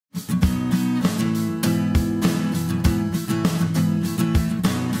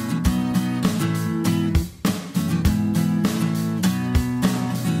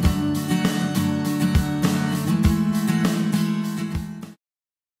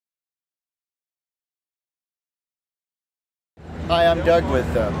Hi, I'm Doug with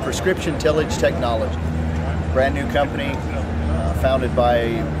Prescription Tillage Technology, brand new company founded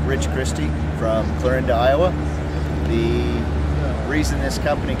by Rich Christie from Clarinda, Iowa. The reason this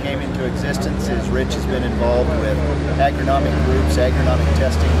company came into existence is Rich has been involved with agronomic groups, agronomic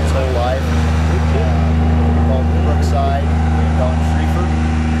testing his whole life, called Brookside, Don Schrieffer,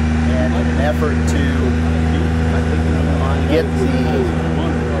 and in an effort to get the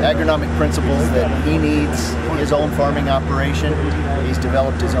agronomic principles that he needs his own farming operation. He's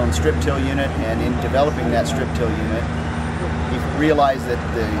developed his own strip till unit, and in developing that strip till unit, he realized that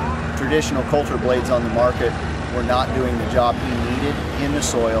the traditional coulter blades on the market were not doing the job he needed in the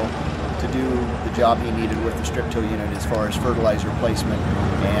soil to do the job he needed with the strip till unit as far as fertilizer placement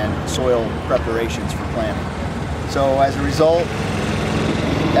and soil preparations for planting. So as a result,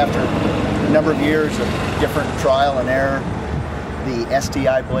 after a number of years of different trial and error, the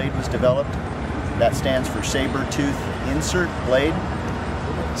STI blade was developed. That stands for Saber Tooth Insert blade.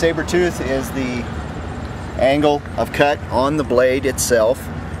 Saber tooth is the angle of cut on the blade itself,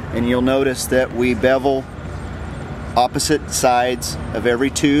 and you'll notice that we bevel opposite sides of every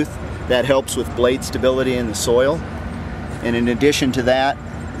tooth. That helps with blade stability in the soil. And in addition to that,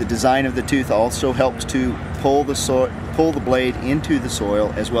 the design of the tooth also helps to pull the blade into the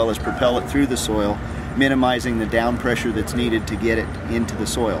soil as well as propel it through the soil, minimizing the down pressure that's needed to get it into the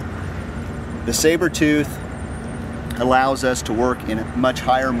soil. The Saber Tooth allows us to work in much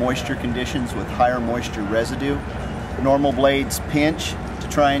higher moisture conditions with higher moisture residue. Normal blades pinch to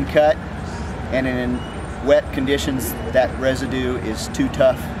try and cut, and in wet conditions that residue is too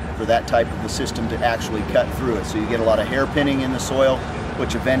tough for that type of a system to actually cut through it. So you get a lot of hairpinning in the soil,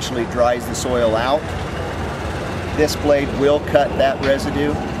 which eventually dries the soil out. This blade will cut that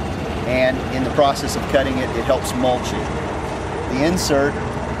residue, and in the process of cutting it, it helps mulch it. The insert,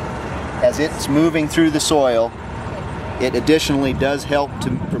 as it's moving through the soil, it additionally does help to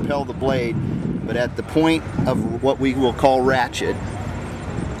propel the blade, but at the point of what we will call ratchet,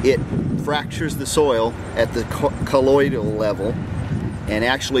 it fractures the soil at the colloidal level and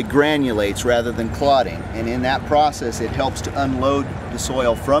actually granulates rather than clotting. And in that process, it helps to unload the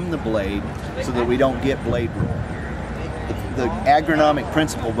soil from the blade so that we don't get blade roll. The agronomic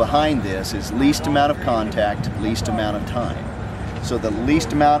principle behind this is least amount of contact, least amount of time. So the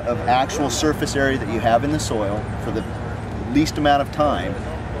least amount of actual surface area that you have in the soil for the least amount of time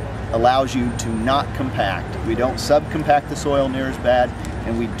allows you to not compact. We don't subcompact the soil near as bad,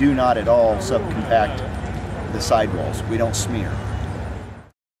 and we do not at all subcompact the sidewalls. We don't smear.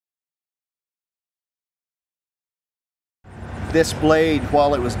 This blade,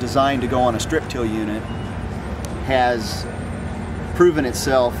 while it was designed to go on a strip till unit, has proven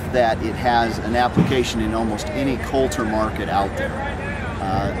itself that it has an application in almost any coulter market out there.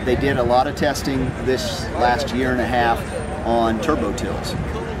 They did a lot of testing this last year and a half on turbo tills.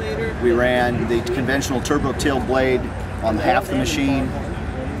 We ran the conventional turbo till blade on half the machine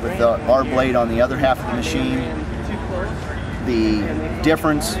with our blade on the other half of the machine. The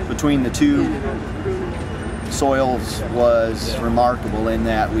difference between the two soils was remarkable in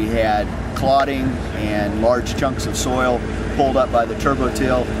that we had clotting and large chunks of soil pulled up by the turbo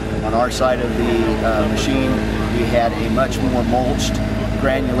till. On our side of the machine, we had a much more mulched,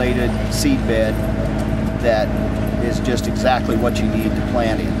 granulated seed bed that is just exactly what you need to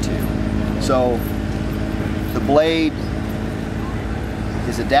plant into. So the blade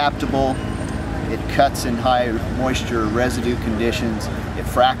is adaptable. It cuts in high moisture residue conditions. It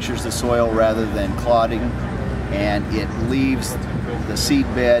fractures the soil rather than clotting, and it leaves the seed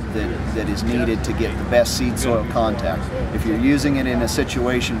bed that is needed to get the best seed soil contact. If you're using it in a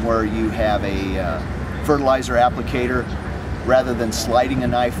situation where you have a fertilizer applicator, rather than sliding a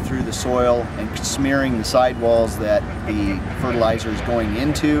knife through the soil and smearing the sidewalls that the fertilizer is going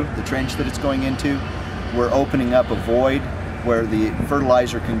into, the trench that it's going into, we're opening up a void where the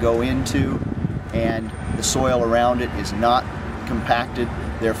fertilizer can go into and the soil around it is not compacted,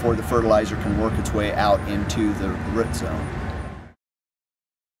 therefore the fertilizer can work its way out into the root zone.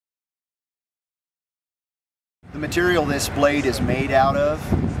 The material this blade is made out of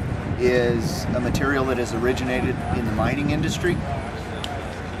is a material that has originated in the mining industry.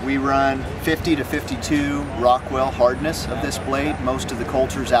 We run 50 to 52 Rockwell hardness of this blade. Most of the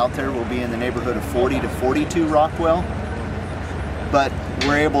coulters out there will be in the neighborhood of 40 to 42 Rockwell, but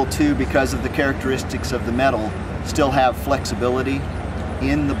we're able to, because of the characteristics of the metal, still have flexibility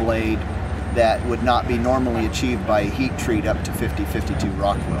in the blade that would not be normally achieved by a heat treat up to 50-52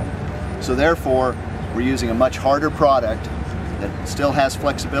 Rockwell. So therefore, we're using a much harder product that still has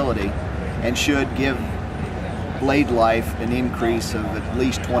flexibility and should give blade life an increase of at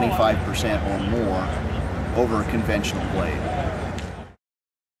least 25% or more over a conventional blade.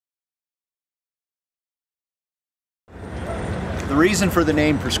 reason for the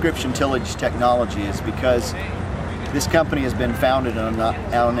name Prescription Tillage Technology is because this company has been founded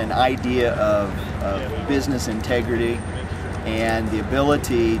on an idea of business integrity and the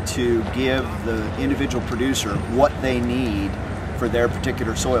ability to give the individual producer what they need for their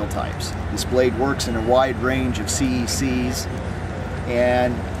particular soil types. This blade works in a wide range of CECs,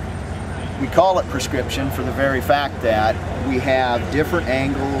 and we call it prescription for the very fact that we have different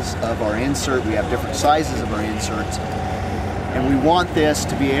angles of our insert, we have different sizes of our inserts, and we want this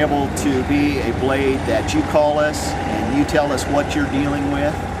to be able to be a blade that you call us and you tell us what you're dealing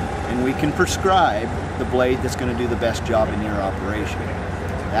with, and we can prescribe the blade that's going to do the best job in your operation.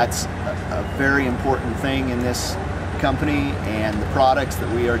 That's a very important thing in this company, and the products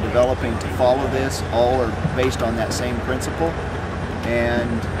that we are developing to follow this all are based on that same principle,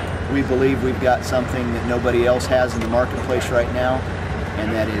 and we believe we've got something that nobody else has in the marketplace right now,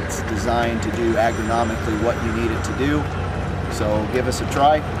 and that it's designed to do agronomically what you need it to do. So give us a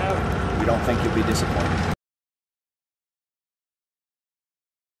try. We don't think you'll be disappointed.